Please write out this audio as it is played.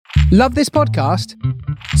Love this podcast?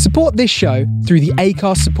 Support this show through the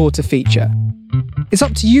Acast supporter feature. It's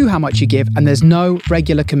up to you how much you give, and there's no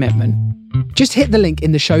regular commitment. Just hit the link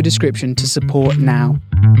in the show description to support now.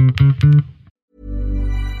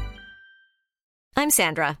 I'm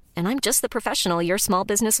Sandra, and I'm just the professional your small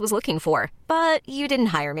business was looking for. But you didn't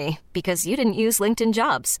hire me because you didn't use LinkedIn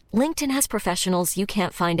Jobs. LinkedIn has professionals you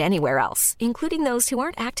can't find anywhere else, including those who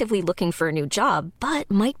aren't actively looking for a new job, but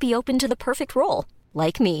might be open to the perfect role,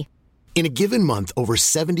 like me. In a given month, over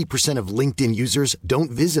 70% of LinkedIn users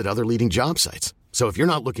don't visit other leading job sites. So if you're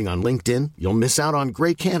not looking on LinkedIn, you'll miss out on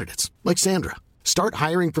great candidates like Sandra. Start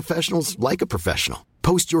hiring professionals like a professional.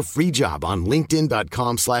 Post your free job on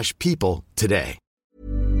linkedin.com/people today.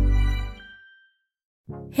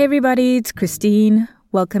 Hey everybody, it's Christine.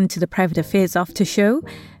 Welcome to the Private Affairs Aftershow.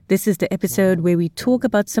 This is the episode where we talk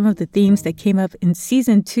about some of the themes that came up in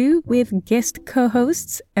Season 2 with guest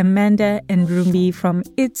co-hosts Amanda and Rumbi from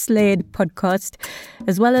It's Layered podcast,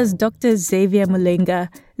 as well as Dr. Xavier Mulenga,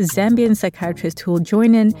 Zambian psychiatrist who will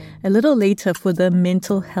join in a little later for the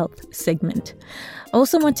mental health segment. I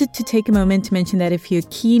also wanted to take a moment to mention that if you're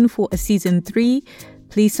keen for a Season 3,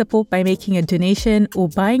 please support by making a donation or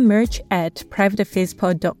buying merch at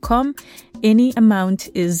privateaffairspod.com. Any amount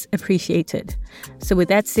is appreciated. So with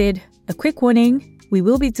that said, a quick warning, we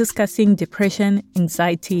will be discussing depression,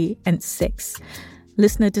 anxiety, and sex.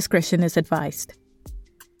 Listener discretion is advised.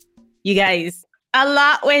 You guys, a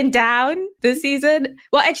lot went down this season.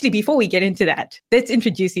 Well, actually, before we get into that, let's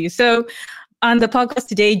introduce you. So on the podcast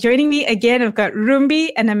today, joining me again, I've got Rumbi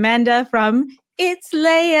and Amanda from It's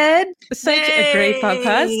Layered. Such a great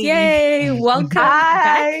podcast. Yay. Welcome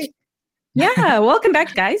back. Yeah, welcome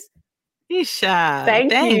back, guys. Isha.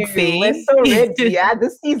 Thank you. We're so ready. Yeah,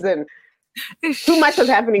 this season. Too much is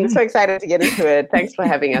happening. So excited to get into it. Thanks for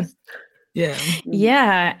having us.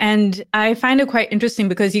 Yeah. And I find it quite interesting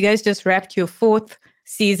because you guys just wrapped your 4th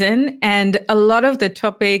season, and a lot of the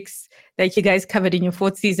topics that you guys covered in your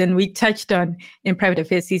 4th season, we touched on in Private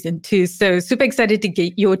Affairs Season 2. So super excited to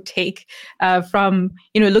get your take from,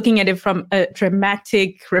 looking at it from a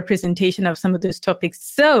dramatic representation of some of those topics.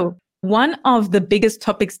 So one of the biggest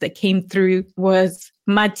topics that came through was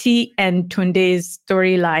Mati and Tunde's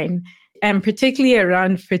storyline, and particularly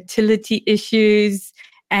around fertility issues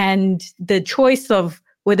and the choice of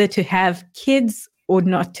whether to have kids or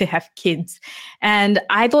not to have kids. And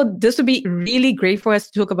I thought this would be really great for us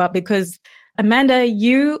to talk about because, Amanda,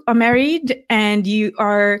 you are married and you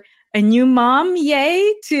are a new mom,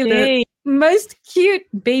 yay, to the most cute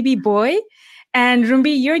baby boy. And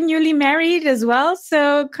Rumbi, you're newly married as well,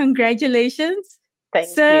 so congratulations. Thank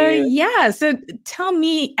you. So tell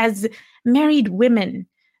me, as married women,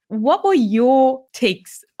 what were your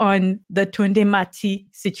takes on the Tunde Mati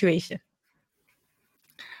situation?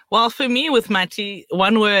 Well, for me with Mati,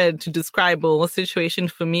 one word to describe the whole situation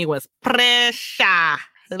for me was pressure.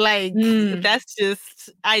 I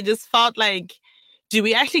just felt like, do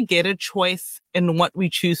we actually get a choice in what we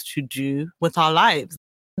choose to do with our lives?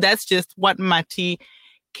 That's just what Mati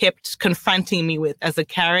kept confronting me with as a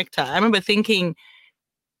character. I remember thinking,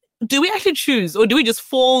 do we actually choose, or do we just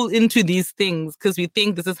fall into these things because we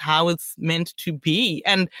think this is how it's meant to be?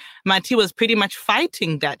 And Mati was pretty much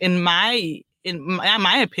fighting that, in my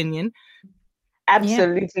opinion.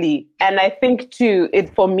 Absolutely. Yeah. And I think too,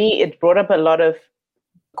 for me, it brought up a lot of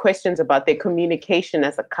questions about their communication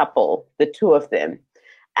as a couple, the two of them.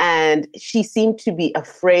 And she seemed to be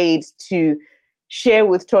afraid to share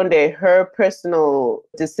with Tunde her personal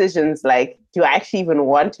decisions, like, do I actually even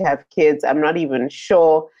want to have kids? I'm not even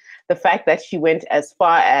sure. The fact that she went as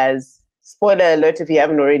far as, spoiler alert if you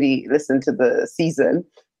haven't already listened to the season,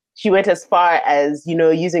 she went as far as,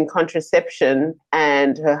 using contraception,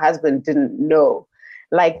 and her husband didn't know.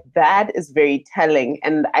 Like, that is very telling.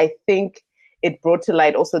 And I think it brought to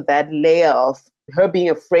light also that layer of her being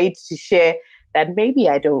afraid to share that maybe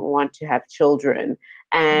I don't want to have children.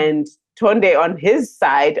 And Tunde on his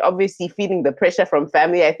side, obviously feeling the pressure from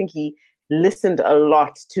family. I think he listened a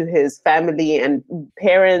lot to his family and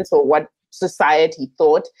parents, or what society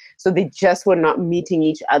thought. So they just were not meeting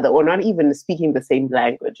each other, or not even speaking the same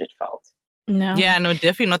language, it felt. No. Yeah, no,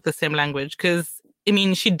 definitely not the same language. Because,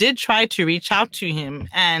 she did try to reach out to him,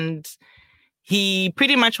 and he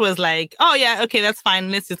pretty much was like, oh yeah, okay, that's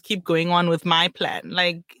fine. Let's just keep going on with my plan.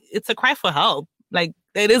 Like, it's a cry for help. Like,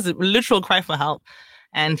 it is a literal cry for help.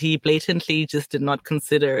 And he blatantly just did not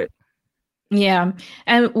consider it. Yeah.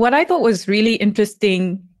 And what I thought was really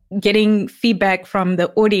interesting, getting feedback from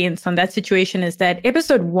the audience on that situation, is that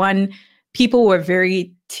episode 1, people were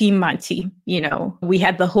very team Mati. We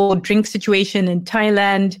had the whole drink situation in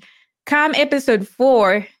Thailand. Come episode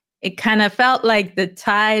 4, it kind of felt like the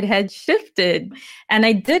tide had shifted. And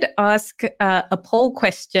I did ask a poll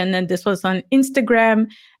question, and this was on Instagram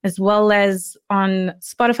as well as on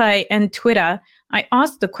Spotify and Twitter. I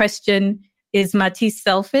asked the question, is Mati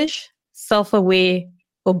selfish, self-aware,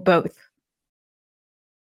 or both?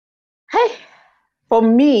 Hey, for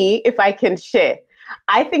me, if I can share,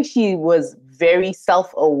 I think she was very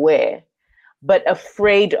self-aware, but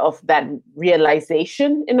afraid of that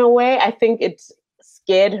realization in a way. I think it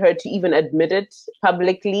scared her to even admit it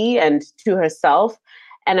publicly and to herself.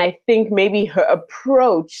 And I think maybe her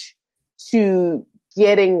approach to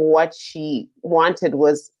getting what she wanted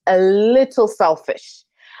was a little selfish.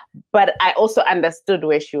 But I also understood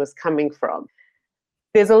where she was coming from.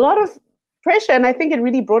 There's a lot of pressure, and I think it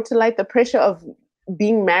really brought to light the pressure of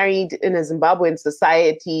being married in a Zimbabwean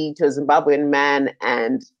society to a Zimbabwean man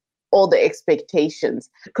and all the expectations.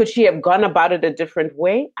 Could she have gone about it a different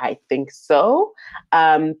way? I think so.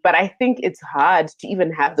 But I think it's hard to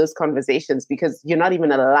even have those conversations because you're not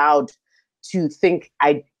even allowed to think,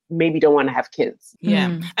 I maybe don't want to have kids.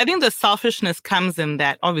 Yeah. I think the selfishness comes in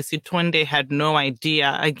that obviously Twende had no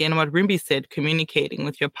idea, again, what Rimbi said, communicating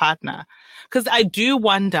with your partner. Because I do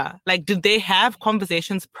wonder, like, did they have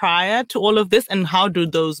conversations prior to all of this and how do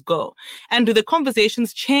those go? And do the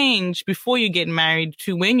conversations change before you get married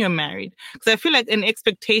to when you're married? Because I feel like an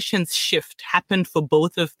expectations shift happened for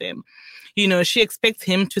both of them. You know, she expects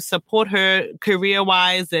him to support her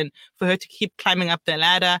career-wise and for her to keep climbing up the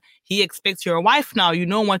ladder. He expects you're a wife now. You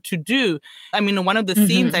know what to do. I mean, one of the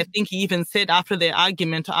scenes, I think he even said after their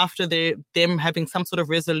argument, after them having some sort of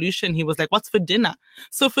resolution, he was like, what's for dinner?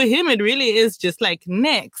 So for him, it really is just like,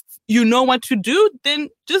 next. You know what to do, then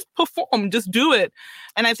just perform, just do it.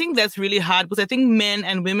 And I think that's really hard because I think men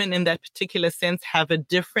and women in that particular sense have a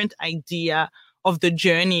different idea of the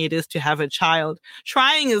journey it is to have a child.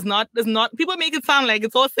 Trying is not, people make it sound like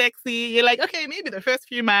it's all sexy. You're like, okay, maybe the first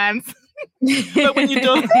few months. But when you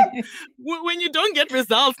don't get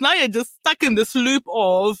results, now you're just stuck in this loop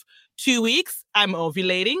of 2 weeks, I'm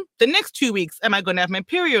ovulating. The next 2 weeks, am I going to have my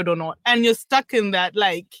period or not? And you're stuck in that,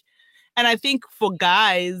 like, and I think for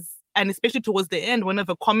guys, and especially towards the end, one of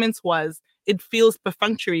the comments was, it feels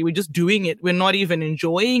perfunctory. We're just doing it. We're not even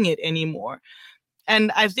enjoying it anymore.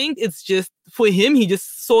 And I think it's just, for him, he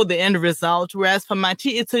just saw the end result. Whereas for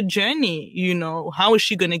Mati, it's a journey, you know. How is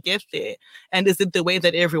she going to get there? And is it the way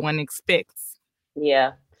that everyone expects?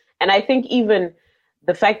 Yeah. And I think even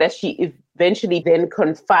the fact that she eventually then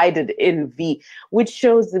confided in V, which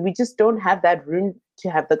shows that we just don't have that room to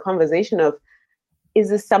have the conversation of, is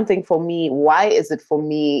this something for me? Why is it for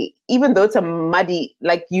me? Even though it's a muddy,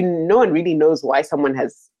 like, no one really knows why someone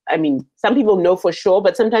has, I mean, some people know for sure,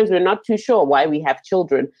 but sometimes we're not too sure why we have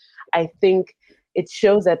children. I think it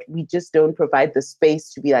shows that we just don't provide the space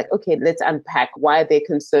to be like, okay, let's unpack. Why are there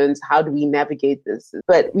concerns? How do we navigate this?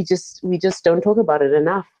 But we just don't talk about it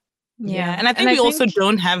enough. Yeah. And I think we also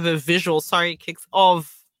don't have a visual, Kicks,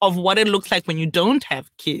 of what it looks like when you don't have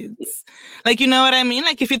kids. Like, you know what I mean?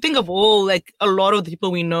 Like, if you think of all, like, a lot of the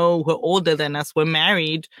people we know who are older than us were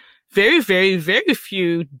married, very, very, very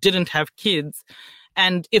few didn't have kids.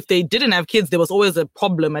 And if they didn't have kids, there was always a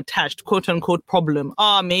problem attached, quote unquote problem.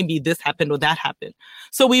 Maybe this happened or that happened.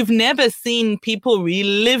 So we've never seen people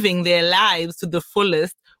reliving their lives to the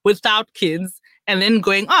fullest without kids and then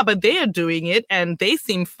going, but they are doing it and they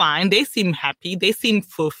seem fine. They seem happy. They seem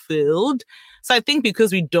fulfilled. So I think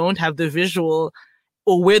because we don't have the visual,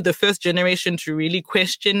 or we're the first generation to really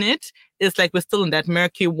question it, it's like we're still in that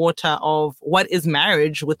murky water of what is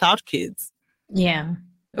marriage without kids. Yeah.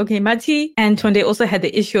 Okay, Mati and Twende also had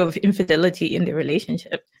the issue of infidelity in their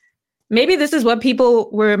relationship. Maybe this is what people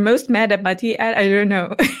were most mad at Mati at, I don't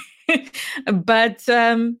know. But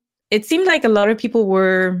it seemed like a lot of people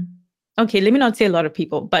were, okay, let me not say a lot of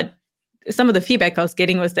people, but some of the feedback I was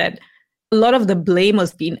getting was that a lot of the blame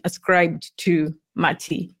was being ascribed to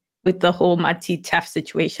Mati with the whole Mati Taff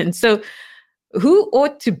situation. So who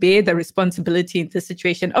ought to bear the responsibility in this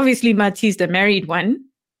situation? Obviously, Mati's the married one.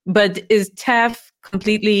 But is Taff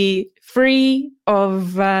completely free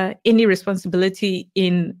of any responsibility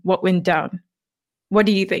in what went down? What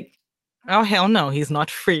do you think? Oh, hell no, he's not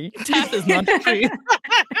free. Taff is not free.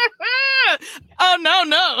 Oh,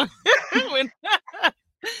 no.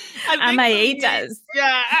 I'm haters.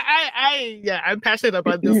 Yeah, I'm passionate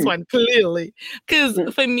about this one, clearly. Because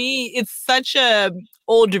for me, it's such a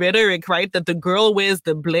old rhetoric, right? That the girl wears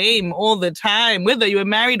the blame all the time. Whether you're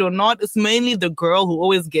married or not, it's mainly the girl who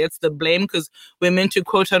always gets the blame because we're meant to,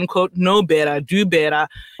 quote unquote, know better, do better.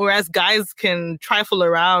 Whereas guys can trifle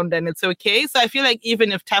around and it's okay. So I feel like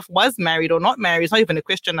even if Taff was married or not married, it's not even a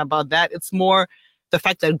question about that. It's more the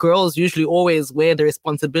fact that girls usually always wear the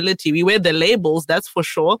responsibility. We wear the labels, that's for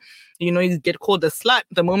sure. You know, you get called a slut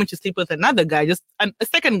the moment you sleep with another guy, just a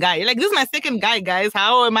second guy. You're like, this is my second guy, guys.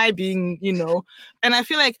 How am I being, you know? And I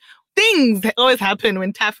feel like things always happen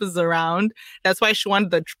when Taff is around. That's why she wanted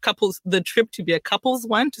the trip to be a couples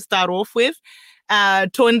one to start off with.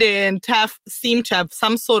 Tonde and Taff seem to have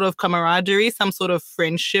some sort of camaraderie, some sort of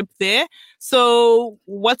friendship there. So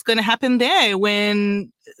what's going to happen there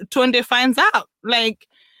when Tonde finds out? Like,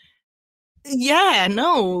 yeah,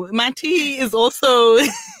 no, Mati is also,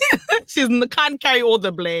 she can't carry all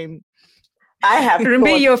the blame. I have Remember,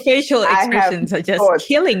 your facial expressions are just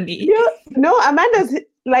killing me. No, Amanda's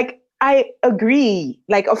like, I agree.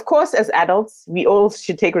 Like, of course, as adults, we all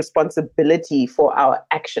should take responsibility for our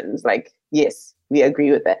actions. Like, yes, we agree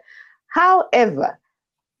with that. However,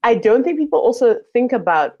 I don't think people also think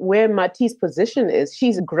about where Mati's position is.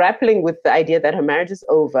 She's grappling with the idea that her marriage is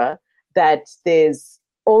over, that there's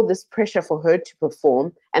all this pressure for her to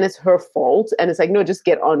perform, and it's her fault. And it's like, no, just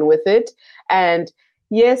get on with it. And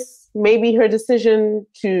yes, maybe her decision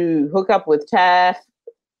to hook up with Taff,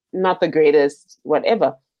 not the greatest,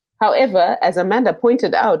 whatever. However, as Amanda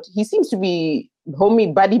pointed out, he seems to be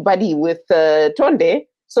homie buddy with Tonde.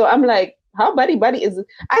 So I'm like, how buddy is it?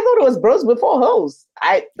 I thought it was bros before hoes.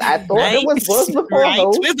 I thought it was bros before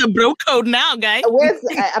hoes. Where's the bro code now, guys?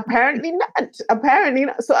 Apparently not. Apparently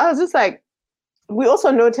not. So I was just like, we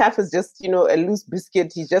also know Taff is just, you know, a loose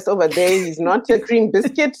biscuit. He's just over there. He's not a cream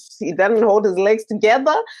biscuit. He doesn't hold his legs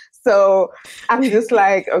together. So I'm just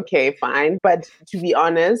like, okay, fine. But to be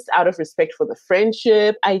honest, out of respect for the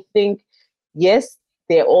friendship, I think, yes,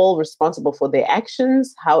 they're all responsible for their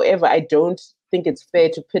actions. However, I don't think it's fair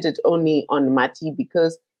to put it only on Mati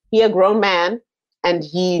because he's a grown man and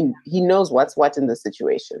he knows what's what in the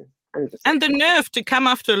situation. And the nerve to come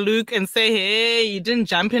after Luke and say, hey, you didn't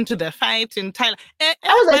jump into the fight in Thailand. I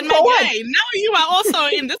was like, for what? Now you are also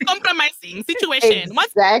in this compromising situation.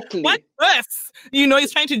 Exactly. What worse? You know,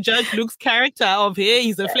 he's trying to judge Luke's character of, hey,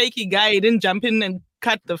 he's a flaky guy. He didn't jump in and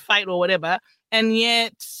cut the fight or whatever. And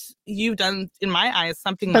yet you've done, in my eyes,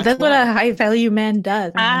 something But that's what a high-value man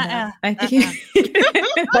does. I think.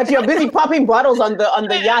 But you're busy popping bottles on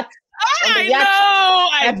the yacht.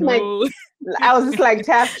 I know. I was just like,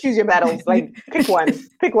 Taff, choose your battles. Like, pick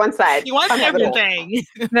one side. You want everything.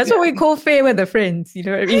 That's what we call fair weather friends. You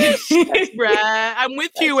know what I mean? Bruh, I'm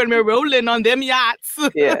with you when we're rolling on them yachts.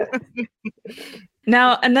 Yeah.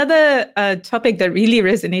 Now, another topic that really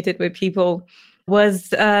resonated with people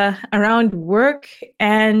was around work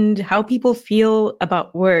and how people feel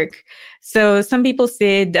about work. So some people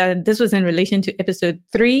said this was in relation to episode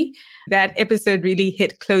 3. That episode really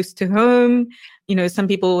hit close to home. You know, some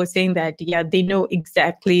people were saying that, yeah, they know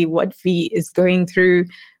exactly what V is going through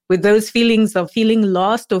with those feelings of feeling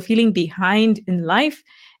lost or feeling behind in life.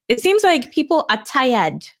 It seems like people are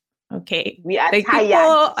tired. Okay. We are like tired.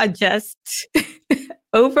 People are just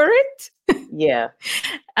over it. Yeah.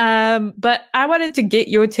 But I wanted to get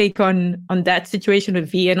your take on that situation with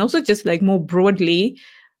V, and also just like more broadly,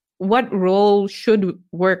 what role should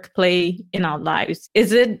work play in our lives?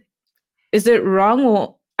 Is it wrong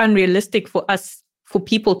or unrealistic for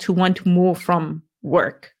people to want more from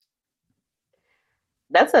work?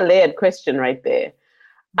 That's a layered question right there.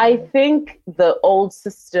 I think the old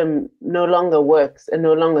system no longer works and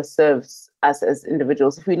no longer serves us as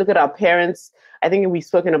individuals. If we look at our parents, I think we've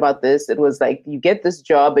spoken about this. It was like you get this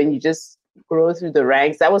job and you just grow through the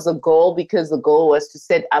ranks. That was a goal because the goal was to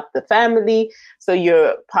set up the family. So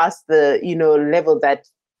you're past the, level that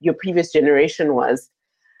your previous generation was.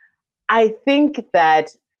 I think that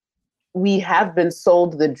we have been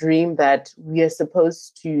sold the dream that we are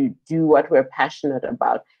supposed to do what we're passionate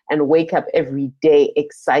about and wake up every day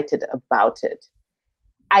excited about it.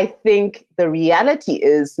 I think the reality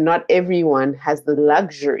is not everyone has the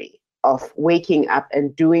luxury of waking up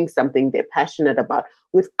and doing something they're passionate about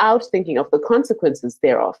without thinking of the consequences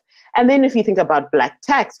thereof. And then if you think about black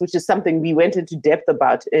tax, which is something we went into depth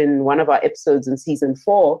about in one of our episodes in season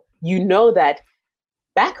 4, you know that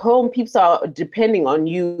back home, people are depending on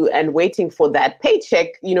you and waiting for that paycheck,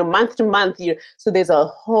 month to month. So there's a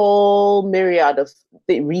whole myriad of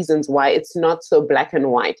reasons why it's not so black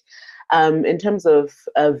and white. In terms of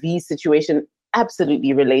V's situation, absolutely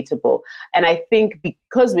relatable. And I think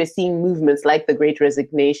because we're seeing movements like the Great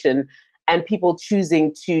Resignation and people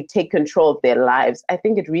choosing to take control of their lives, I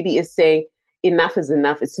think it really is saying, enough is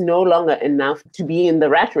enough. It's no longer enough to be in the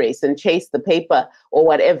rat race and chase the paper or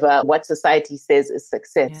whatever, what society says is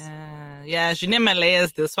success. Yeah, Jeanette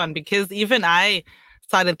layers this one, because even I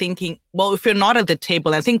started thinking, well, if you're not at the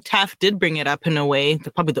table, I think Taff did bring it up in a way.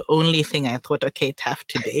 Probably the only thing I thought, okay, Taff,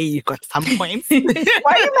 today you got some points. Why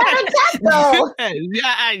are you mad at Taff though?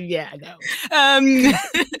 yeah, no.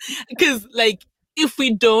 Because like, if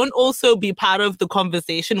we don't also be part of the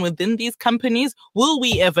conversation within these companies, will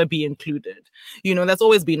we ever be included? That's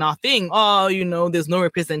always been our thing. Oh, there's no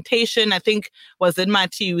representation. I think, was it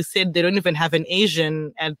Mati who said they don't even have an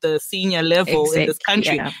Asian at the senior level in this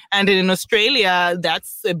country. Yeah. And in Australia,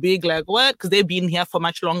 that's a big, like, what? Because they've been here for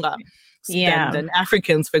much longer than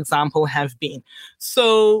Africans, for example, have been.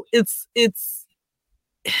 So it's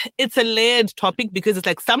a layered topic, because it's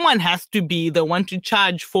like someone has to be the one to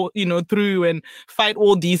charge for, through and fight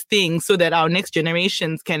all these things so that our next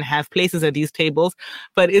generations can have places at these tables.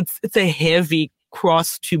 But it's a heavy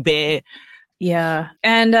cross to bear. Yeah.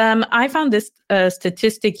 And I found this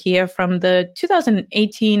statistic here from the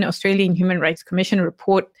 2018 Australian Human Rights Commission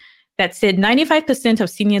report that said 95%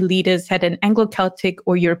 of senior leaders had an Anglo-Celtic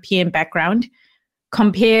or European background.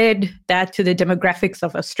 Compared that to the demographics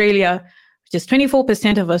of Australia, just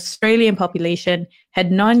 24% of Australian population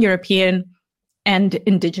had non-European and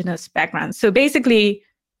Indigenous backgrounds. So basically,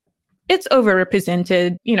 it's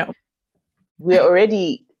overrepresented, We're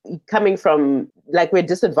already coming from, like, we're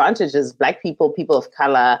disadvantaged as Black people, people of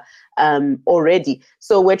color already.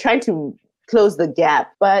 So we're trying to close the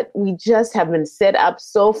gap, but we just have been set up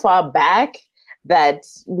so far back that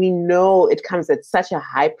we know it comes at such a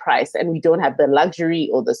high price, and we don't have the luxury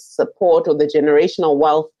or the support or the generational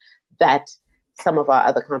wealth that some of our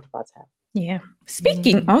other counterparts have. Yeah.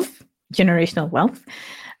 Speaking of generational wealth,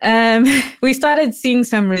 we started seeing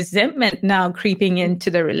some resentment now creeping into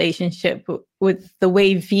the relationship with the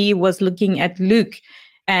way V was looking at Luke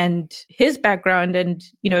and his background and,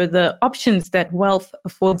 the options that wealth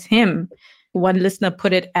affords him. One listener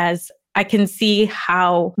put it as, I can see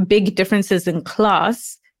how big differences in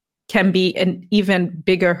class can be an even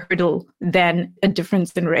bigger hurdle than a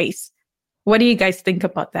difference in race. What do you guys think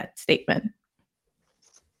about that statement?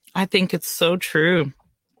 I think it's so true.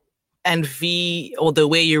 And V, or the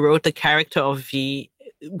way you wrote the character of V,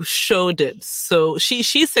 showed it. So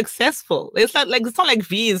she's successful. It's not like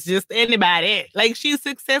V is just anybody. Like, she's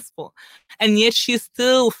successful. And yet she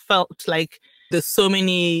still felt like there's so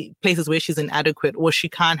many places where she's inadequate, or she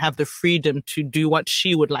can't have the freedom to do what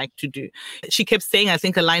she would like to do. She kept saying, I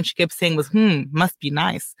think a line she kept saying was, must be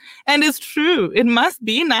nice. And it's true. It must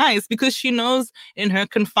be nice, because she knows in her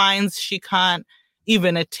confines she can't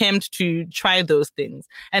even attempt to try those things.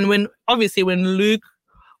 And when Luke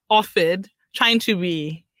offered, trying to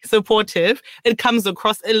be supportive, it comes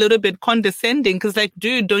across a little bit condescending, because like,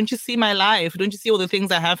 dude, don't you see my life? Don't you see all the things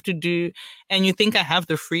I have to do? And you think I have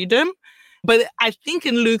the freedom? But I think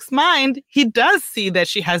in Luke's mind, he does see that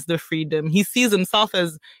she has the freedom. He sees himself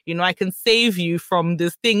as, I can save you from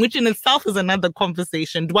this thing, which in itself is another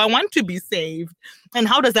conversation. Do I want to be saved? And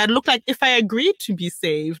how does that look like if I agree to be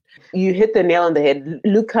saved? You hit the nail on the head.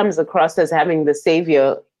 Luke comes across as having the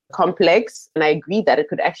savior complex. And I agree that it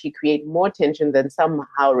could actually create more tension than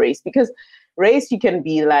somehow race. Because race, you can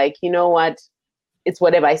be like, you know what? It's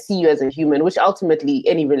whatever. I see you as a human, which ultimately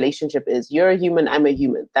any relationship is. You're a human, I'm a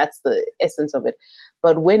human. That's the essence of it.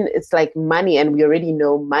 But when it's like money, and we already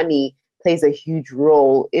know money plays a huge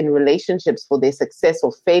role in relationships for their success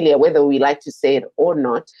or failure, whether we like to say it or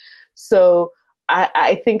not. So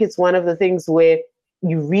I think it's one of the things where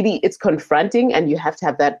it's confronting, and you have to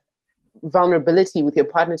have that vulnerability with your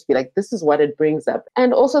partner to be like, this is what it brings up.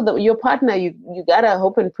 And also your partner, you gotta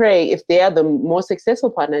hope and pray, if they are the more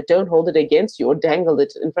successful partner, don't hold it against you or dangle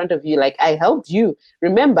it in front of you like, I helped you.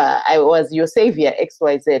 Remember, I was your savior,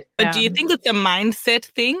 XYZ. But do you think it's a mindset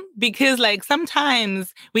thing? Because like,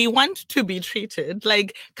 sometimes we want to be treated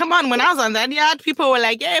like, come on, when I was on that yacht, people were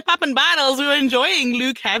like, yeah, popping bottles. We were enjoying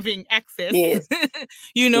Luke having access. Yes.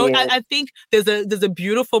 Yes. I think there's a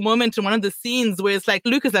beautiful moment in one of the scenes where it's like,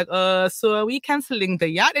 Luke is like, so are we canceling the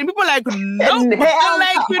yacht? And people are like, no.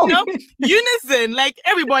 Like, unison, like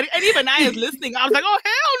everybody. And even I was listening. I was like, oh,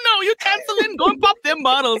 hell no, you canceling? Go and pop them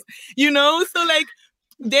bottles, So like,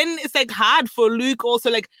 then it's like hard for Luke also,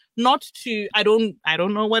 like, not to, I don't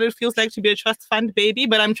know what it feels like to be a trust fund baby,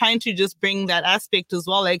 but I'm trying to just bring that aspect as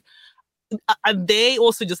well. Like, are they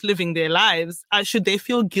also just living their lives? Should they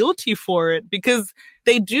feel guilty for it? Because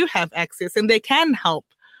they do have access and they can help.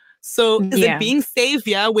 So is it being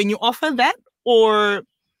savior when you offer that? Or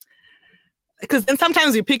because then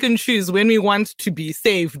sometimes we pick and choose when we want to be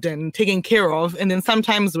saved and taken care of. And then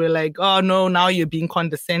sometimes we're like, oh no, now you're being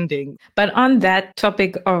condescending. But on that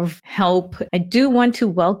topic of help, I do want to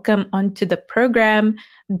welcome onto the program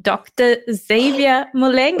Dr. Xavier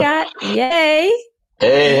Mulenga. Yay!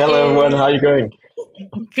 Hey, hello everyone. How are you going?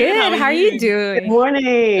 Good. How are you Good doing?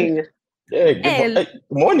 morning. Yeah, good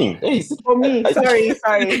morning. Hey, For me, sorry.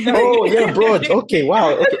 oh, yeah, bro. Okay,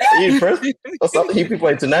 wow. Okay, are you in Perth? Or something? You people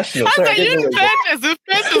are international. I Sorry, I thought you didn't know. in Perth as if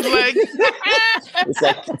Perth is like... It's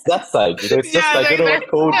like, it's that side. You know, it's just, Yeah, I don't know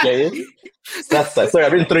like what code you're in. It's that side. Sorry,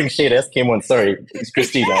 I've been throwing shade. I just came on. Sorry. It's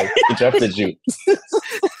Christine. I interrupted you.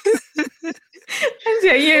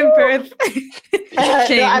 Are you in Perth?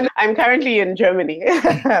 No, I'm currently in Germany.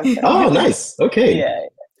 Oh, nice. Okay. Yeah.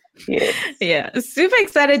 Yes. Yeah, super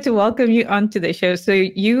excited to welcome you onto the show. So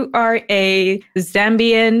you are a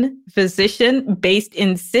Zambian physician based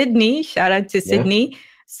in Sydney. Shout out to Sydney.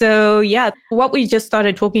 So yeah, what we just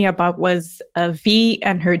started talking about was V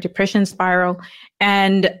and her depression spiral.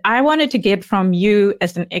 And I wanted to get from you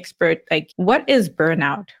as an expert, like, what is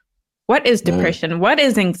burnout? What is depression? What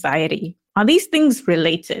is anxiety? Are these things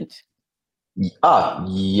related?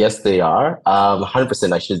 Yes, they are.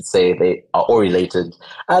 100%, I should say they are all related.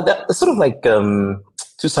 They're sort of like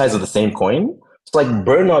two sides of the same coin. It's like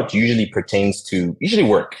burnout usually pertains to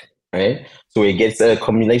work, right? So it gets a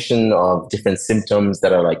combination of different symptoms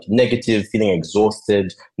that are like negative, feeling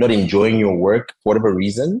exhausted, not enjoying your work for whatever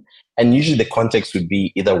reason. And usually the context would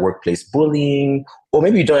be either workplace bullying, or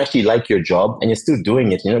maybe you don't actually like your job and you're still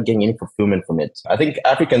doing it. You're not getting any fulfillment from it. I think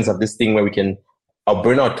Africans have this thing where our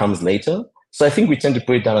burnout comes later. So I think we tend to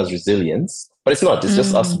put it down as resilience, but it's not. It's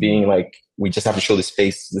just us being like, we just have to show this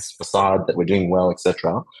face, this facade that we're doing well,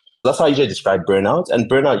 etc. That's how I usually describe burnout. And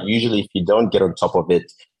burnout, usually, if you don't get on top of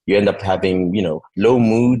it, you end up having, low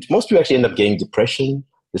mood. Most people actually end up getting depression.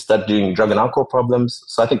 They start doing drug and alcohol problems.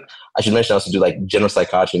 So I think I should mention I also do like general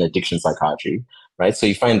psychiatry and addiction psychiatry, right? So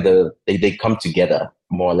you find they come together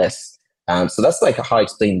more or less. So that's like how I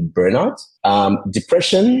explain burnout.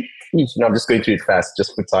 Depression, I'm just going through it fast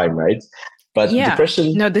just for time, right? But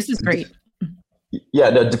depression... No, this is great. Yeah,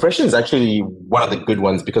 the depression is actually one of the good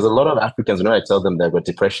ones, because a lot of Africans, when I tell them they've got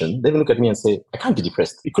depression, they even look at me and say, I can't be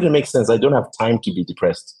depressed. It couldn't make sense. I don't have time to be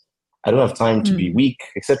depressed. I don't have time to be weak,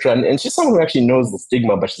 etc. And she's someone who actually knows the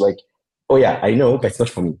stigma, but she's like, oh yeah, I know, but it's not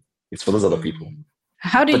for me. It's for those other people.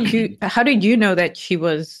 How did you know that she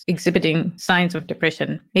was exhibiting signs of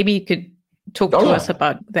depression? Maybe you could talk to us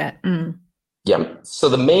about that. Yeah. So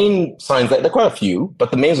the main signs, there are quite a few,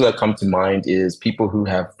 but the main ones that come to mind is people who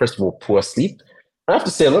have, first of all, poor sleep. I have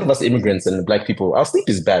to say, a lot of us immigrants and Black people, our sleep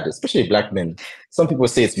is bad, especially Black men. Some people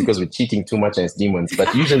say it's because we're cheating too much and it's demons,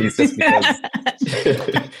 but usually it's just because...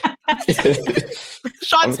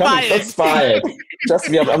 Shots fired. Trust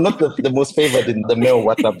me, I'm not the most favored in the male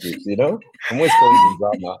WhatsApp groups, I'm always calling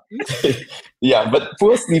drama. Yeah, but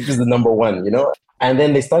poor sleep is the number one, And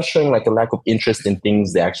then they start showing like a lack of interest in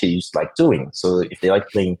things they actually used to like doing. So if they like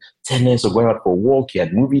playing tennis or going out for a walk, you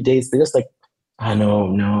had movie dates, they're just like,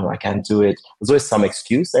 no, I can't do it. There's always some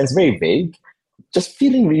excuse, and it's very vague. Just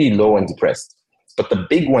feeling really low and depressed. But the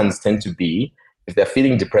big ones tend to be, if they're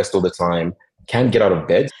feeling depressed all the time, can't get out of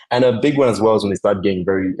bed. And a big one as well is when they start getting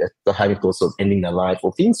having thoughts of ending their life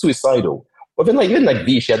or feeling suicidal. Or even like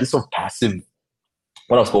V, she had this sort of passive,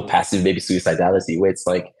 what I was called passive, maybe suicidality, where it's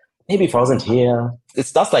like, maybe if I wasn't here, it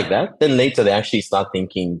starts like that. Then later they actually start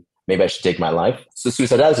thinking, maybe I should take my life. So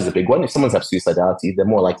suicidality is a big one. If someone's have suicidality, they're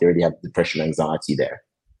more likely they already have depression, anxiety there.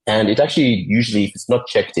 And it actually, usually, if it's not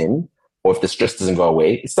checked in, or if the stress doesn't go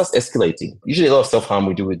away, it starts escalating. Usually a lot of self-harm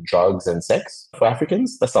we do with drugs and sex for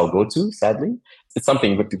Africans. That's our go-to, sadly. It's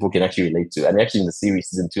something that people can actually relate to. And actually in the series,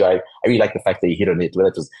 season 2, I really like the fact that you hit on it, whether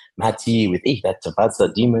it was Mati with that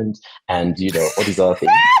Tabasa demon and, all these other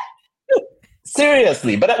things.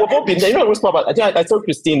 Seriously, but we've all been there. What's about? I told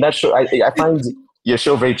Christine that show. I find your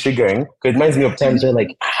show very triggering. It reminds me of times where,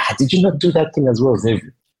 like, did you not do that thing as well,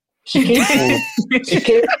 Xavier? She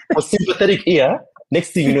came for sympathetic ear.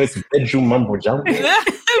 Next thing you know, it's bedroom mumbo jumbo.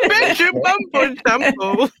 Bedroom mumbo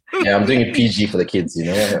jumbo. Yeah, I'm doing a PG for the kids, But,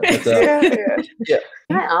 yeah.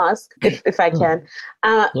 Can I ask, if I can,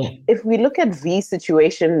 if we look at V's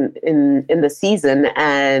situation in the season,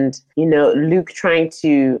 and Luke trying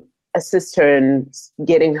to assist her in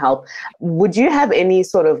getting help, would you have any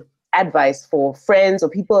sort of advice for friends or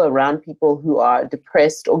people around people who are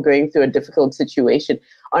depressed or going through a difficult situation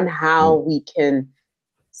on how we can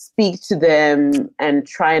speak to them and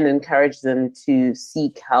try and encourage them to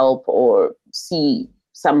seek help or see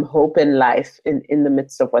some hope in life in the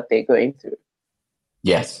midst of what they're going through?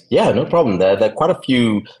 Yes. Yeah, no problem. There are quite a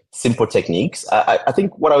few simple techniques. I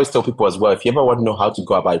think what I always tell people as well, if you ever want to know how to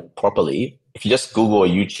go about it properly, if you just Google or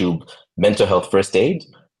YouTube mental health first aid,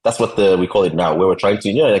 that's what we call it now, where we're trying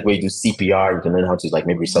to, like where you do CPR, you can learn how to like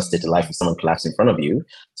maybe resuscitate the life if someone collapses in front of you.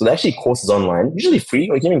 So there are actually courses online, usually free,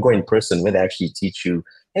 or you can even go in person where they actually teach you,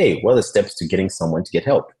 hey, what are the steps to getting someone to get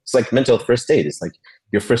help? It's like mental health first aid. It's like,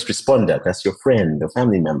 your first responder, that's your friend or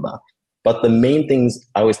family member. But the main things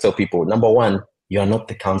I always tell people, number one, you are not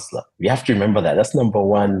the counselor. You have to remember that. That's number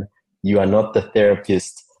one. You are not the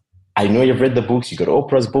therapist. I know you've read the books. You got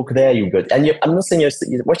Oprah's book there. I'm not saying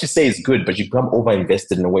what you say is good, but you become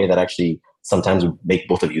over-invested in a way that actually sometimes will make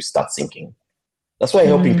both of you start sinking. That's why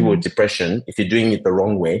helping people with depression, if you're doing it the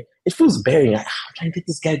wrong way, it feels bearing. Like, I'm trying to get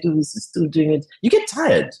this guy to do this, he's still doing it. You get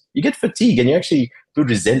tired, you get fatigued, and you actually build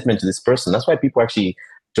resentment to this person. That's why people actually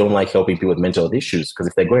don't like helping people with mental health issues, because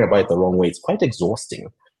if they're going about it the wrong way, it's quite exhausting,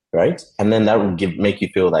 right? And then that will make you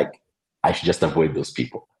feel like I should just avoid those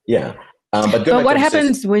people. Yeah. But what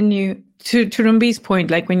happens when you, to Rumbi's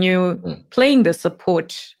point, like when you're playing the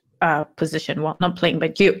support position, well, not playing,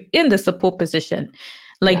 but you're in the support position,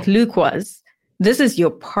 like Luke was, this is your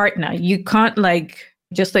partner. You can't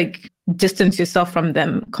just distance yourself from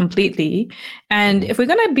them completely. And if we're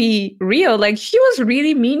going to be real, like she was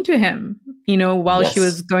really mean to him, while she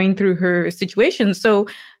was going through her situation. So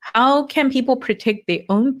how can people protect their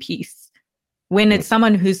own peace when it's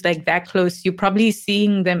someone who's like that close? You're probably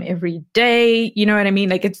seeing them every day. You know what I mean?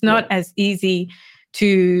 Like it's not as easy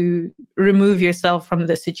to remove yourself from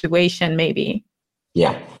the situation, maybe.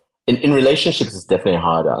 Yeah. In relationships, it's definitely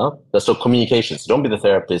harder. So communication. So don't be the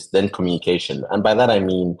therapist, then communication. And by that, I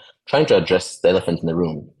mean trying to address the elephant in the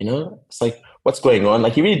room. It's like, what's going on?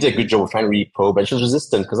 Like, he really did a good job of trying to really probe, and she was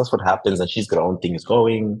resistant because that's what happens, and she's got her own things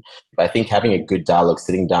going. But I think having a good dialogue,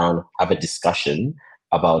 sitting down, have a discussion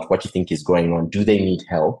about what you think is going on. Do they need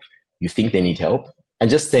help? You think they need help? And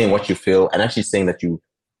just saying what you feel and actually saying that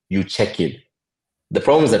you check in. The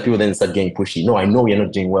problem is that people then start getting pushy. No, I know you're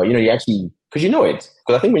not doing well. You actually, because you know it.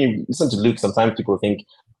 Because I think when you listen to Luke, sometimes people think,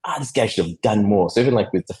 this guy should have done more. So even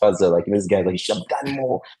like with the father, this guy, he should have done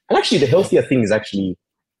more. And actually the healthier thing is actually,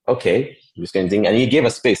 okay, you're just going to think, and he gave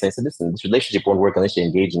us space. And he said, listen, this relationship won't work unless you're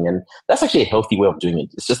engaging. And that's actually a healthy way of doing it.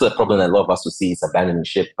 It's just the problem that a lot of us will see is abandoning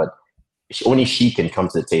ship, but only she can come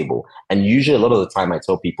to the table. And usually a lot of the time I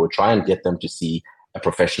tell people, try and get them to see a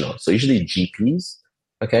professional. So usually GPs,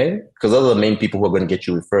 okay? Because those are the main people who are going to get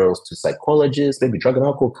you referrals to psychologists, maybe drug and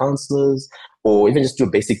alcohol counselors, or even just do a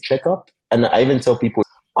basic checkup. And I even tell people,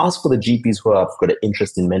 ask for the GPs who have got an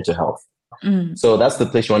interest in mental health. So that's the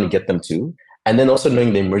place you want to get them to. And then also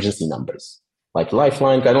knowing the emergency numbers, like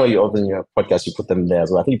Lifeline. I know you often in your podcast, you put them there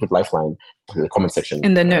as well. I think you put Lifeline in the comment section.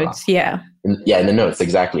 In the notes, yeah. In the notes,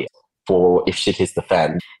 exactly. For if shit hits the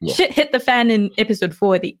fan. Yeah. Shit hit the fan in episode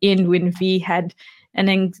 4 at the end when V had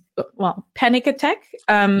an panic attack.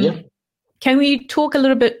 Can we talk a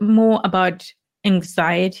little bit more about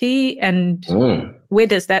anxiety and where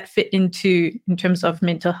does that fit into in terms of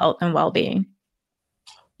mental health and well-being?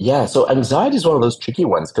 Yeah, so anxiety is one of those tricky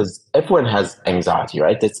ones because everyone has anxiety,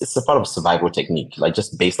 right? It's a part of survival technique, like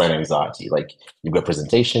just baseline anxiety. Like you've got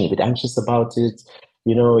presentation, you're a bit anxious about it.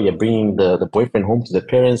 You're bringing the boyfriend home to the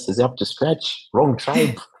parents. Is he up to scratch? Wrong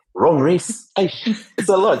tribe, wrong race. It's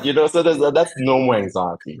a lot, so that's normal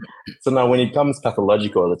anxiety. So now when it comes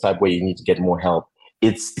pathological, the type where you need to get more help,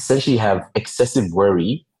 it's essentially have excessive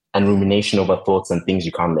worry and rumination over thoughts and things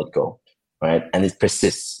you can't let go, right? And it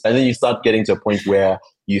persists. And then you start getting to a point where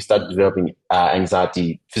you start developing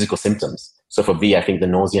anxiety physical symptoms. So for V, I think the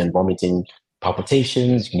nausea and vomiting,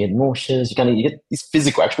 palpitations, you can get nauseous, you get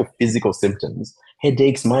these actual physical symptoms,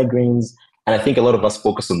 headaches, migraines. And I think a lot of us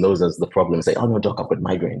focus on those as the problem. Say, oh no, doc, I've got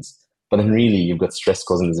migraines. But then really you've got stress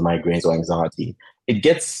causing these migraines or anxiety. It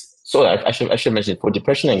gets, so I should mention, for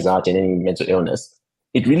depression, anxiety, and any mental illness,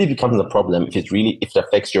 it really becomes a problem if it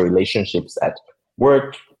affects your relationships at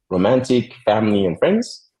work, romantic, family, and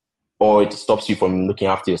friends, or it stops you from looking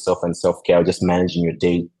after yourself and self-care, or just managing your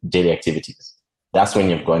daily activities. That's when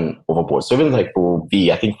you've gone overboard. So even like for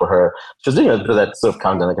V, I think for her, she was doing a bit of that sort of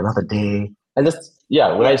countdown, like another day. And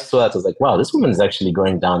when I saw that, I was like, wow, this woman is actually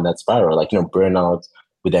going down that spiral, burnout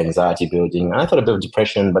with anxiety building. And I thought a bit of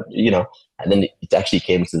depression, but, and then it actually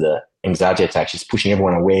came to the anxiety attack. She's pushing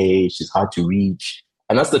everyone away. She's hard to reach.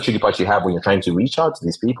 And that's the tricky part you have when you're trying to reach out to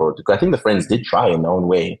these people. Because I think the friends did try in their own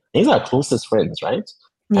way. These are our closest friends, right?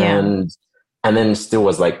 Yeah. And then still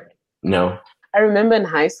was like, no. I remember in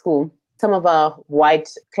high school, some of our white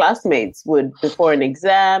classmates would, before an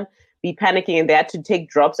exam, be panicking and they had to take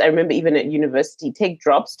drops. I remember even at university, take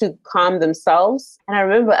drops to calm themselves. And I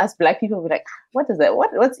remember us Black people were like, what is that?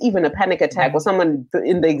 What's even a panic attack? Or someone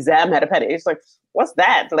in the exam had a panic. It's like, what's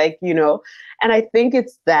that? And I think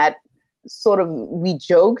it's that sort of, we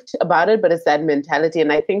joked about it, but it's that mentality.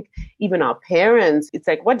 And I think even our parents, it's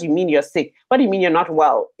like, what do you mean you're sick? What do you mean you're not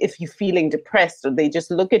well? If you're feeling depressed, or they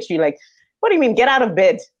just look at you like, what do you mean? Get out of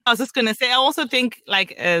bed. I was just going to say, I also think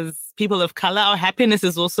as people of color, our happiness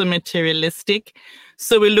is also materialistic.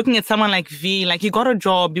 So we're looking at someone like V, like, you got a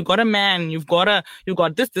job, you got a man, you got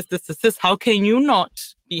this. How can you not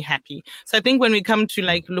be happy? So I think when we come to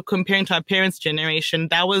like comparing to our parents' generation,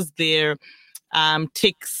 that was their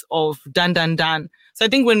ticks of done. So I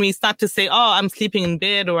think when we start to say, oh, I'm sleeping in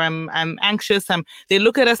bed or I'm anxious, they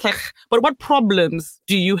look at us like, but what problems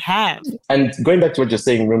do you have? And going back to what you're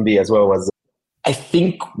saying, Rumbi, as well, was I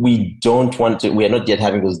think we are not yet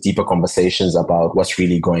having those deeper conversations about what's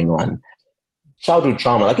really going on. Childhood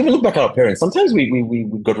trauma, like if you look back at our parents, sometimes we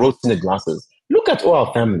got rose-tinted glasses. Look at all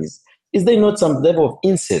our families. Is there not some level of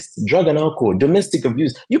incest, drug and alcohol, domestic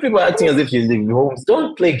abuse? You people are acting as if you live in homes.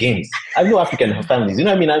 Don't play games. I know African families. You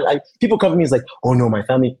know what I mean? People come to me, it's like, oh no, my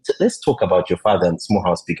family. Let's talk about your father and small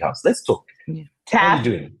house, big house. Let's talk. Yeah. How are you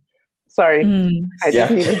doing? Sorry. I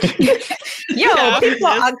just needed people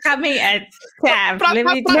are coming at Tav. Let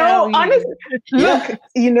me tell you. Honestly, look,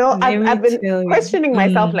 I've been questioning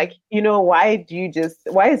myself, like, why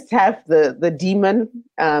is Tav the demon,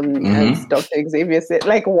 as Dr. Xavier said?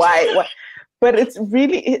 Like, why? But it's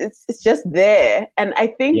really, it's just there. And I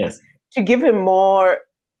think to give him more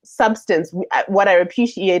substance, what I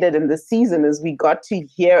appreciated in this season is we got to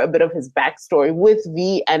hear a bit of his backstory with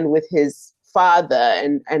V and with his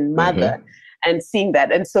father and mother, and seeing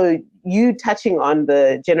that. And so you touching on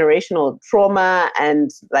the generational trauma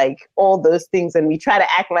and like all those things, and we try to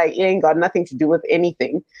act like it ain't got nothing to do with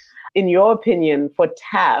anything. In your opinion, for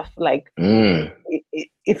Taff, like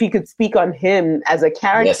if you could speak on him as a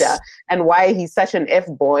character and why he's such an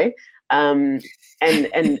F-boy, and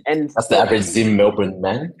that's the average Zim Melbourne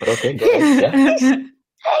man, but okay, go ahead.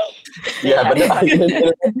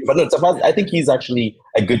 But no, I think he's actually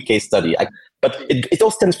a good case study. But it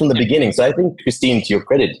all stems from the beginning. So I think, Christine, to your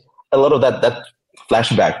credit, a lot of that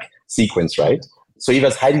flashback sequence, right? So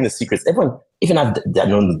Eva's hiding the secrets. Everyone, even I've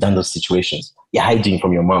done those situations. You're hiding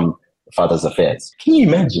from your mom, father's affairs. Can you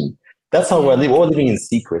imagine? That's how we're all living in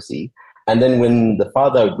secrecy. And then when the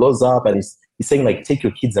father blows up and he's saying, like, take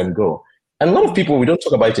your kids and go. And a lot of people, we don't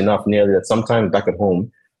talk about it enough nearly, that sometimes back at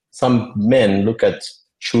home, some men look at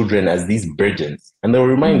children as these burdens, and they'll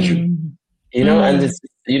remind you, and it's,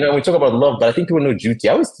 we talk about love, but I think people know duty.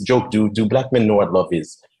 I always joke, do black men know what love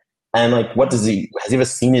is? And like, has he ever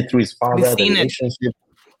seen it through his father, the relationship?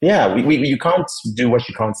 Yeah, you can't do what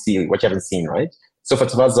you can't see, what you haven't seen, right? So for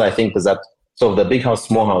Tavaza, I think is that, so the big house,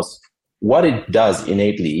 small house, what it does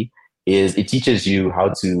innately is it teaches you how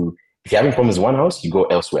to, if you're having problems in one house, you go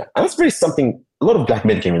elsewhere. And that's very something, a lot of black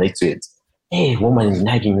men can relate to it. Hey, woman is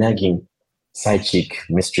nagging, side chick,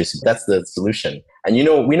 mistress. That's the solution. And we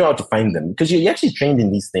know how to find them because you're actually trained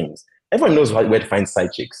in these things. Everyone knows where to find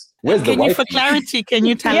side chicks. Where's the wife? For clarity, can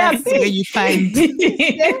you tell us where you find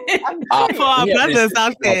for our brothers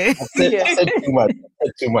out there? I said too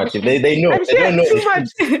much. If they know. They don't know. Too much.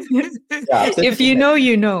 If you know,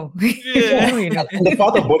 you know. And the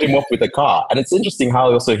father brought him up with a car. And it's interesting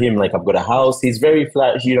how also him, like, I've got a house. He's very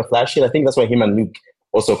flashy. I think that's why him and Luke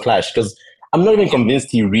also clash, because I'm not even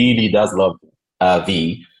convinced he really does love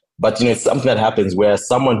V. But, it's something that happens where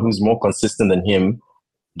someone who's more consistent than him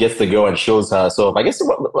gets the girl and shows her. So I guess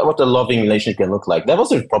what a loving relationship can look like. There are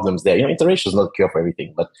also problems there. Interracial is not a cure for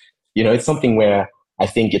everything. But, it's something where I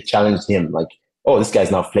think it challenged him. Like, oh, this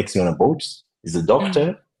guy's now flexing on a boat. He's a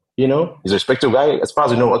doctor, he's a respectable guy. As far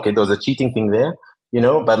as we know, okay, there was a cheating thing there,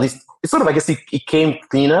 but at least it's sort of, I guess he came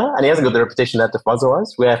cleaner and he hasn't got the reputation that the father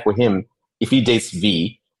was. Where for him, if he dates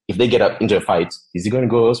V, if they get up into a fight, is he going to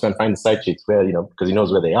go elsewhere and find the side chicks where, because he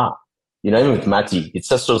knows where they are? Even with Matty, it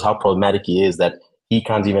just shows how problematic he is that he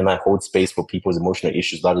can't even hold space for people's emotional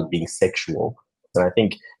issues without it being sexual. And I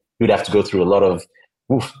think he would have to go through a lot of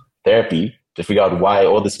therapy to figure out why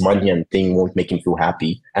all this money and thing won't make him feel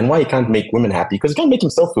happy and why he can't make women happy, because he can't make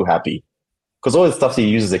himself feel happy because all the stuff he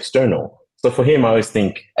uses is external. So for him, I always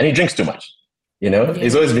think, and he drinks too much,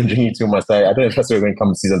 he's always been drinking too much. I don't know if that's where we're going to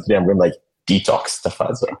come season 3. I'm going like, detox,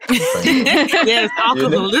 Tafaza. Yes,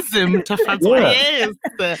 alcoholism, Tafaza.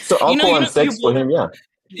 Yes. So alcohol and sex for him,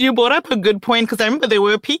 You brought up a good point, because I remember they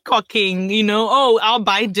were peacocking, oh, I'll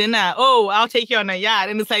buy dinner. Oh, I'll take you on a yacht.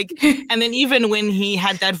 And it's like, and then even when he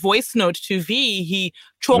had that voice note to V, he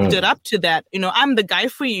chalked it up to that. I'm the guy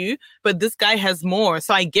for you, but this guy has more.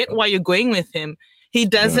 So I get why you're going with him. He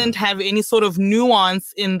doesn't have any sort of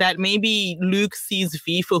nuance in that maybe Luke sees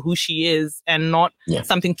V for who she is and not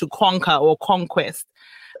something to conquer or conquest.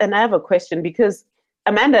 And I have a question, because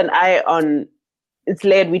Amanda and I on It's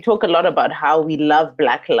Laid, we talk a lot about how we love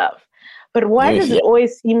Black love. But why does it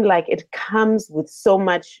always seem like it comes with so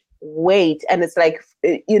much weight? And it's like,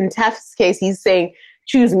 in Taft's case, he's saying,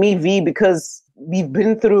 choose me, V, because we've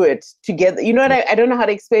been through it together. You know what? I don't know how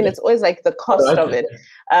to explain. It's always like the cost of it.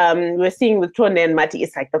 We're seeing with Tone and Mati,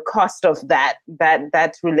 it's like the cost of that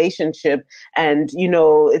relationship. And, you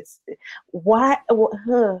know, it's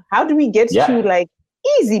how do we get to like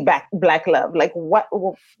easy black love? Like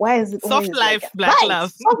why is it soft life like black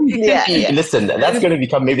love? Yeah. Listen, that's going to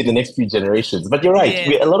become maybe the next few generations. But you're right.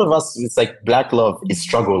 Yeah. A lot of us, it's like black love is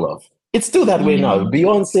struggle love. It's still that way now.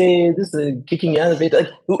 Beyonce, this is kicking elevator.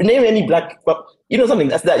 Like, name any black, you know something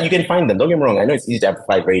that's that you can find them. Don't get me wrong. I know it's easy to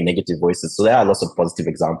amplify very negative voices, so there are lots of positive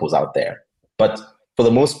examples out there. But for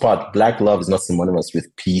the most part, black love is not synonymous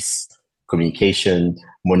with peace, communication,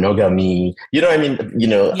 monogamy. You know what I mean? You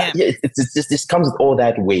know, it's just this comes with all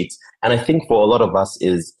that weight. And I think for a lot of us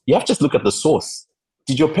is you have to just look at the source.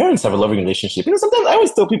 Did your parents have a loving relationship? You know, sometimes I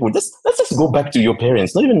always tell people, let's just go back to your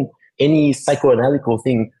parents. Not even any psychoanalytical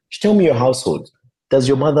thing. Just tell me your household. Does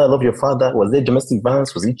your mother love your father? Was there domestic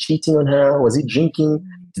violence? Was he cheating on her? Was he drinking?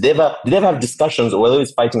 Did they ever have discussions, or were they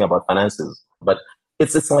always fighting about finances? But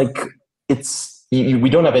it's like we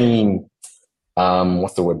don't have any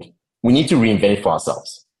what's the word? We need to reinvent it for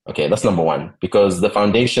ourselves. Okay, that's number one, because the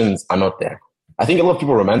foundations are not there. I think a lot of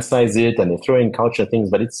people romanticize it and they throw in culture things,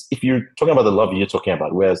 but if you're talking about the love you're talking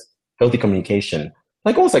about, whereas healthy communication,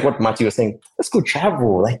 like almost like what Matthew was saying, let's go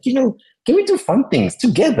travel. Like, you know, can we do fun things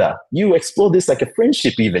together? You explore this like a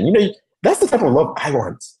friendship even. You know, that's the type of love I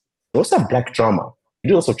want. We also have black trauma. We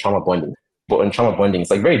do also trauma bonding. But in trauma bonding, it's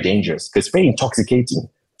like very dangerous because it's very intoxicating.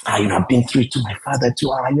 You know, I've been through it to my father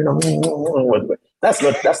too. You know, that's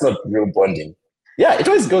not real bonding. Yeah, it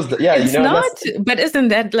always goes. Yeah, it's not. But isn't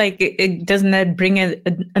that like doesn't that bring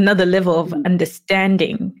another level of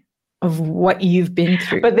understanding of what you've been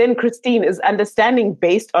through? But then, Christine, is understanding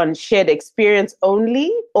based on shared experience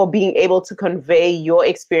only, or being able to convey your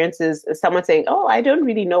experiences? Someone saying, "Oh, I don't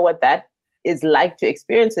really know what that is like to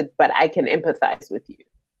experience it, but I can empathize with you."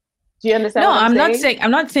 Do you understand? No, what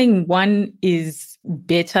I'm not saying one is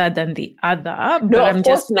better than the other. No, but of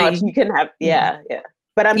course not. You can have, yeah.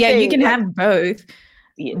 But I'm saying, you can have both.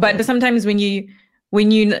 Yeah. But sometimes when you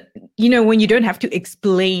don't have to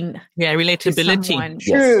explain, relatability.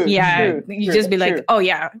 True. Yeah, true, you just be like, true. oh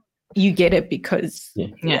yeah, you get it because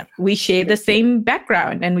we share the same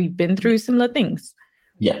background and we've been through similar things.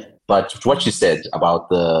 Yeah, but what you said about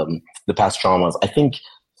the past traumas, I think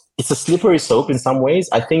it's a slippery slope in some ways.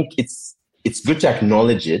 I think it's good to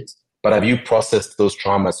acknowledge it, but have you processed those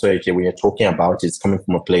traumas? So okay, when you're talking about it, it's coming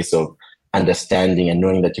from a place of understanding and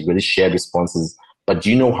knowing that you've really shared responses. But do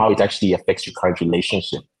you know how it actually affects your current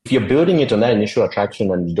relationship? If you're building it on that initial attraction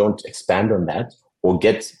and you don't expand on that or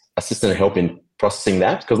get assistance and help in processing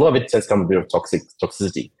that, because a lot of it tends to come with a bit of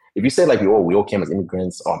toxicity. If you say like we all came as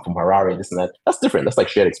immigrants from Harare, this and that, that's different. That's like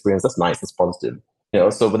shared experience. That's nice. That's positive. You know.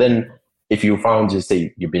 So, but then if you found, just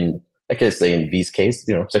say you've been, like I say in V's case,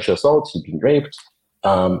 you know, sexual assault, you've been raped.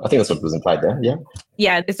 I think that's what was implied there. Yeah.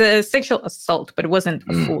 Yeah, it's a sexual assault, but it wasn't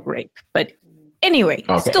a full rape. But anyway,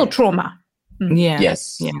 still trauma. Yeah.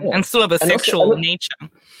 Yes. Yeah. And still of a sexual nature.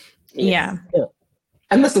 Yeah.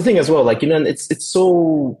 And that's the thing as well. Like, you know, it's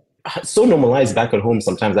so normalized back at home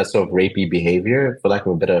sometimes, that sort of rapey behavior, for lack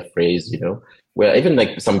of a better phrase, you know, where even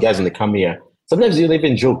like some guys when they come here, sometimes you'll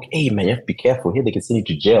even joke, hey man, you have to be careful here, they can send you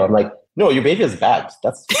to jail. I'm like, no, your behavior is bad.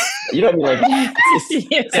 That's, you know what I mean?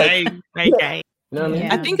 Like, okay. You know what I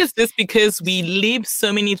mean? I think it's just because we leave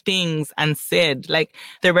so many things unsaid. Like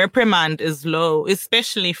the reprimand is low,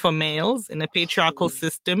 especially for males in a patriarchal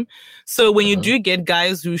system. So when you do get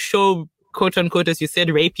guys who show, quote unquote, as you said,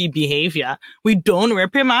 rapey behavior, we don't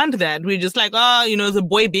reprimand that. We're just like, oh, you know, the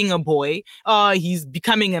boy being a boy. Oh, he's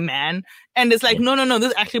becoming a man. And it's like, no, this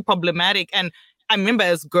is actually problematic. And I remember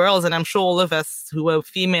as girls, and I'm sure all of us who are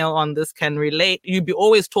female on this can relate, you'd be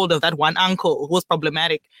always told of that one uncle who was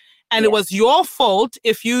problematic. And it was your fault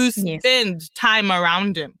if you spend time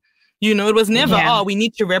around him. You know, it was never, we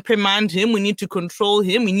need to reprimand him. We need to control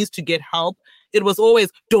him. We need to get help. It was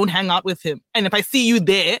always, don't hang out with him. And if I see you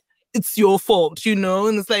there, it's your fault, you know?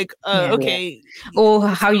 And it's like, okay. Or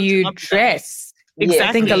how you dress. Exactly.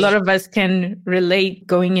 I think a lot of us can relate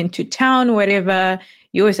going into town, whatever.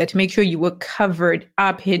 You always had to make sure you were covered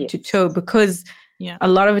up head to toe, because a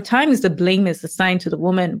lot of the times the blame is assigned to the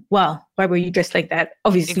woman. Well, why were you dressed like that?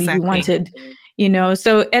 Obviously you wanted, you know,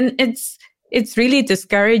 so, and it's really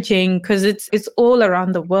discouraging because it's all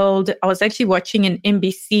around the world. I was actually watching an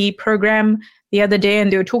NBC program the other day,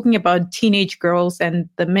 and they were talking about teenage girls and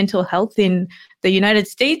the mental health in the United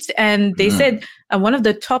States. And they said one of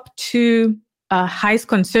the top two highest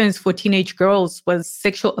concerns for teenage girls was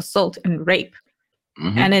sexual assault and rape.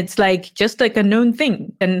 And it's like just like a known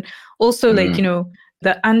thing. And also like, you know,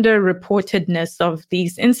 the underreportedness of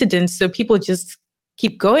these incidents. So people just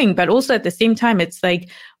keep going. But also at the same time, it's like,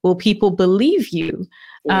 will people believe you?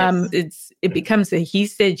 Yes. It becomes a he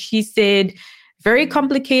said, she said, very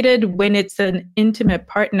complicated when it's an intimate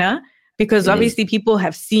partner, because obviously people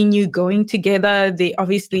have seen you going together. They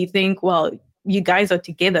obviously think, well, you guys are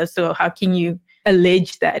together, so how can you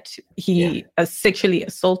allege that he sexually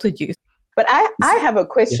assaulted you? But I have a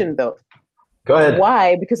question though. Go ahead.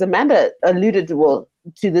 Why? Because Amanda alluded to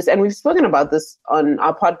this, and we've spoken about this on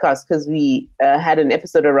our podcast because we had an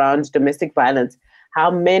episode around domestic violence,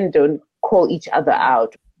 how men don't call each other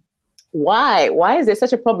out. Why? Why is there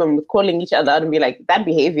such a problem with calling each other out and be like, that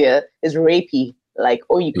behavior is rapey? Like,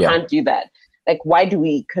 oh, you can't do that. Like, why do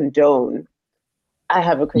we condone? I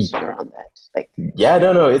have a question around that. Like,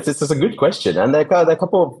 no, it's a good question, and there are a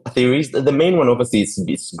couple of theories. The main one, obviously,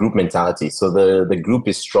 is group mentality. So the group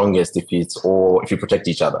is strongest if you protect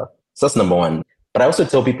each other. So that's number one. But I also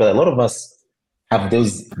tell people that a lot of us have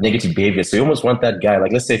those negative behaviors. So you almost want that guy.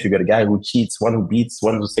 Like, let's say if you got a guy who cheats, one who beats,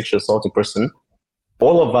 one who's sexually assaulting person.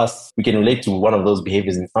 All of us, we can relate to one of those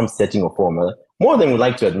behaviors in some setting or form, more than we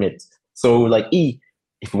like to admit. So like,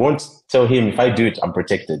 if we won't tell him, if I do it, I'm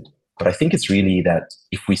protected. But I think it's really that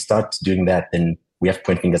if we start doing that, then we have to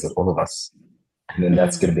point fingers at all of us. And then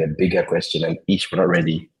that's going to be a bigger question, and we're not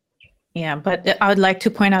ready. Yeah, but I would like to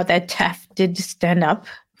point out that Taff did stand up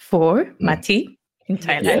for Mati in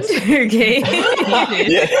Thailand. Yes. Okay.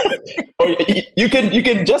 You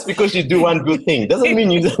can just because you do one good thing doesn't mean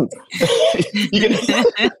you don't. You can.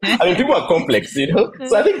 I mean, people are complex,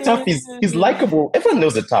 So I think Taff is likable. Everyone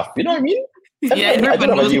knows the Taff. You know what I mean? Everyone I don't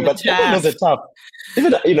know about you, but Taff. everyone knows the Taff.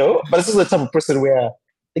 Even, but it's just the type of person where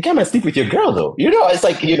the guy might sleep with your girl, though. It's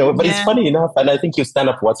like, but it's funny enough. And I think he'll stand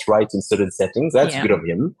up for what's right in certain settings. That's good of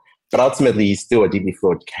him. But ultimately, he's still a deeply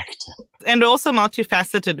flawed character. And also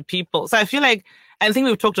multifaceted people. So I feel like, I think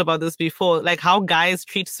we've talked about this before, like how guys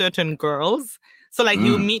treat certain girls. So like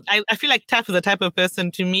you meet, I feel like Taff is the type of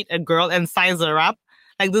person to meet a girl and size her up.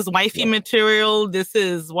 Like this wifey material, this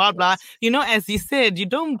is blah, blah. As he said,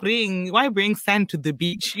 why bring sand to the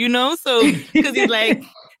beach, So, because he's like,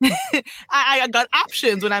 I got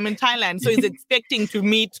options when I'm in Thailand. So he's expecting to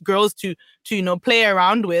meet girls to play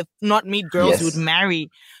around with, not meet girls he would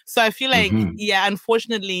marry. So I feel like,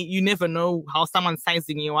 unfortunately, you never know how someone's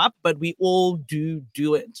sizing you up, but we all do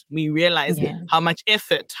it. We realize how much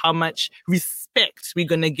effort, how much respect we're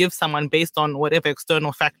going to give someone based on whatever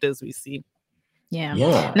external factors we see.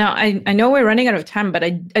 Yeah. Now, I know we're running out of time, but I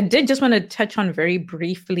did just want to touch on very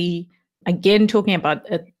briefly, again, talking about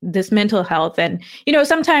this mental health. And,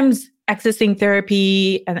 sometimes accessing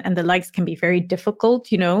therapy and the likes can be very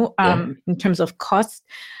difficult, in terms of cost.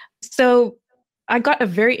 So I got a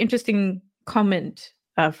very interesting comment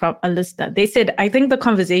from a listener. They said, I think the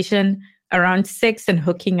conversation around sex and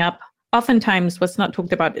hooking up, oftentimes what's not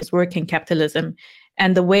talked about is working capitalism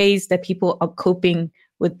and the ways that people are coping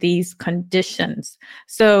with these conditions.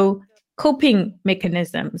 So coping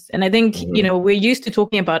mechanisms. And I think, we're used to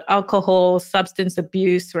talking about alcohol, substance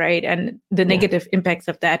abuse, right? And the negative impacts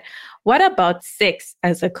of that. What about sex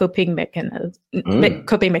as a coping mechanism?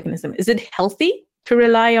 Is it healthy to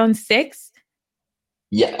rely on sex?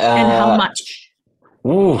 Yeah. And how much?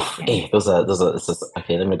 Ooh, those are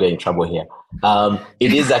okay. Let me go in trouble here.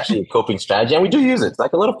 It is actually a coping strategy, and we do use it.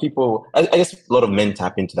 Like a lot of people, I guess a lot of men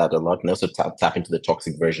tap into that a lot, and also tap into the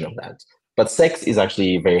toxic version of that. But sex is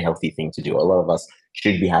actually a very healthy thing to do. A lot of us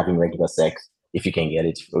should be having regular sex if you can get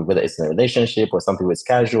it, whether it's in a relationship or something that's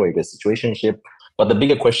casual or a situationship. But the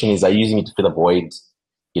bigger question is, are you using it to fill a void?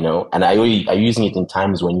 And are you using it in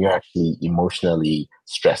times when you're actually emotionally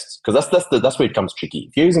stressed? Because that's where it becomes tricky.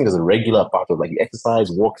 If you're using it as a regular part of like exercise,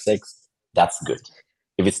 walk, sex, that's good.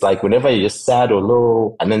 If it's like whenever you're just sad or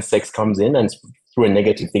low, and then sex comes in and through a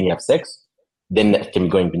negative thing you have sex, then that can be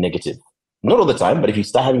going to be negative. Not all the time, but if you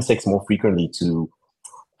start having sex more frequently to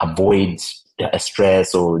avoid a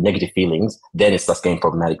stress or negative feelings, then it starts getting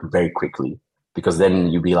problematic very quickly. Because then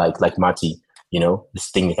you'll be like Marty, this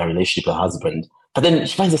thing with our relationship with her husband. But then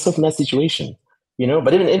she finds herself in that situation,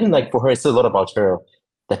 But even like for her, it's still a lot about her.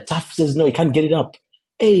 The Taff says, no, you can't get it up.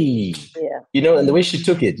 Hey, and the way she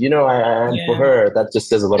took it, for her, that just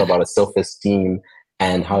says a lot about her self-esteem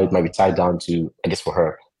and how it might be tied down to, I guess for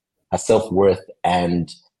her self-worth,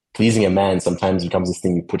 and pleasing a man sometimes becomes this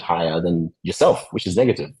thing you put higher than yourself, which is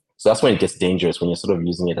negative. So that's when it gets dangerous, when you're sort of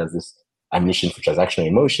using it as this ammunition for transactional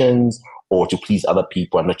emotions or to please other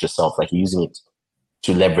people and not yourself, like you're using it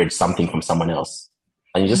to leverage something from someone else.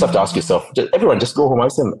 And you just have to ask yourself, everyone just go home,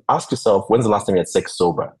 ask yourself, when's the last time you had sex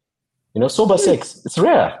sober? Sober sex, it's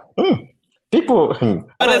rare. People.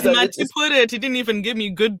 But as much you put it, he didn't even give me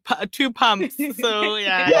good 2 pumps. So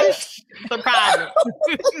yeah, surprise.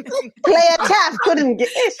 Player Taff couldn't get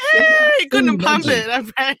it. He couldn't pump it,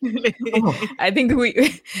 apparently. I think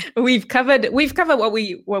we've covered what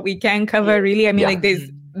we can cover, really. I mean, like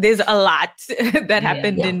there's a lot that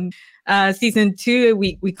happened in season 2.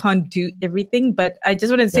 We can't do everything, but I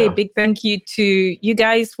just want to say a big thank you to you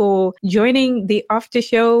guys for joining the after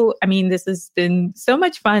show. I mean, this has been so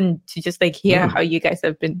much fun to just like hear how you guys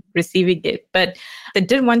have been receiving it. But I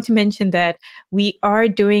did want to mention that we are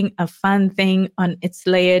doing a fun thing on It's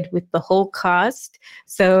Layered with the whole cast.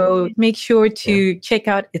 So make sure to check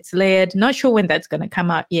out It's Layered. Not sure when that's going to come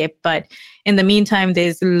out yet, but in the meantime,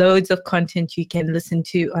 there's loads of content you can listen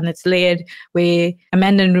to on It's Layered, where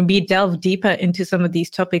Amanda and Ruby delve deeper into some of these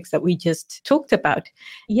topics that we just talked about.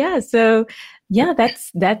 So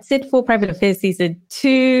that's it for Private Affairs Season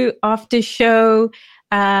 2 after show.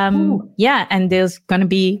 And there's going to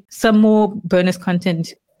be some more bonus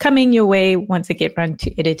content coming your way once I get around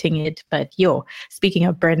to editing it. But speaking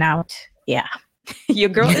of burnout, your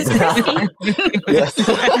girl is crazy. Yes.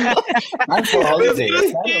 Time for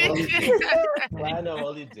holidays. Plan a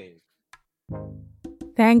holiday.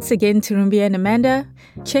 Thanks again to Rumbi and Amanda.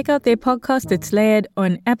 Check out their podcast, It's Layered,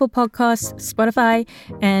 on Apple Podcasts, Spotify,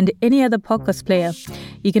 and any other podcast player.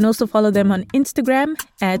 You can also follow them on Instagram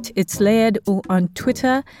at It's Layered or on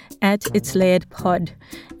Twitter at It's Layered Pod.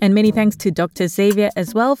 And many thanks to Dr. Xavier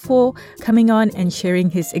as well for coming on and sharing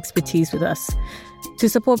his expertise with us. To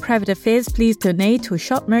support Private Affairs, please donate or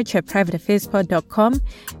shop merch at privateaffairspod.com.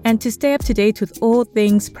 And to stay up to date with all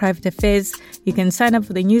things Private Affairs, you can sign up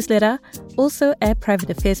for the newsletter also at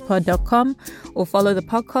privateaffairspod.com or follow the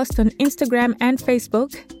podcast on Instagram and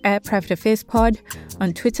Facebook at Private Affairs Pod,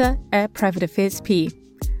 on Twitter at Private Affairs P.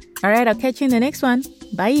 All right, I'll catch you in the next one.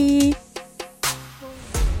 Bye.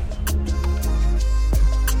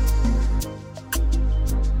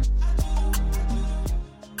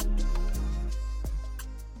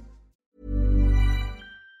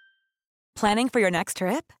 Planning for your next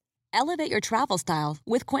trip? Elevate your travel style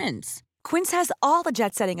with Quince. Quince has all the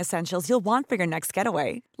jet-setting essentials you'll want for your next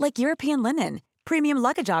getaway, like European linen, premium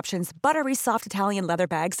luggage options, buttery soft Italian leather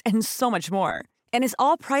bags, and so much more. And is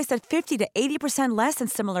all priced at 50 to 80% less than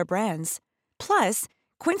similar brands. Plus,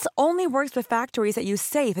 Quince only works with factories that use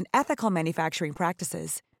safe and ethical manufacturing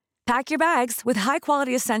practices. Pack your bags with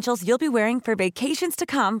high-quality essentials you'll be wearing for vacations to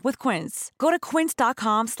come with Quince. Go to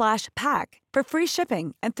quince.com/pack for free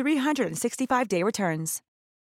shipping and 365-day returns.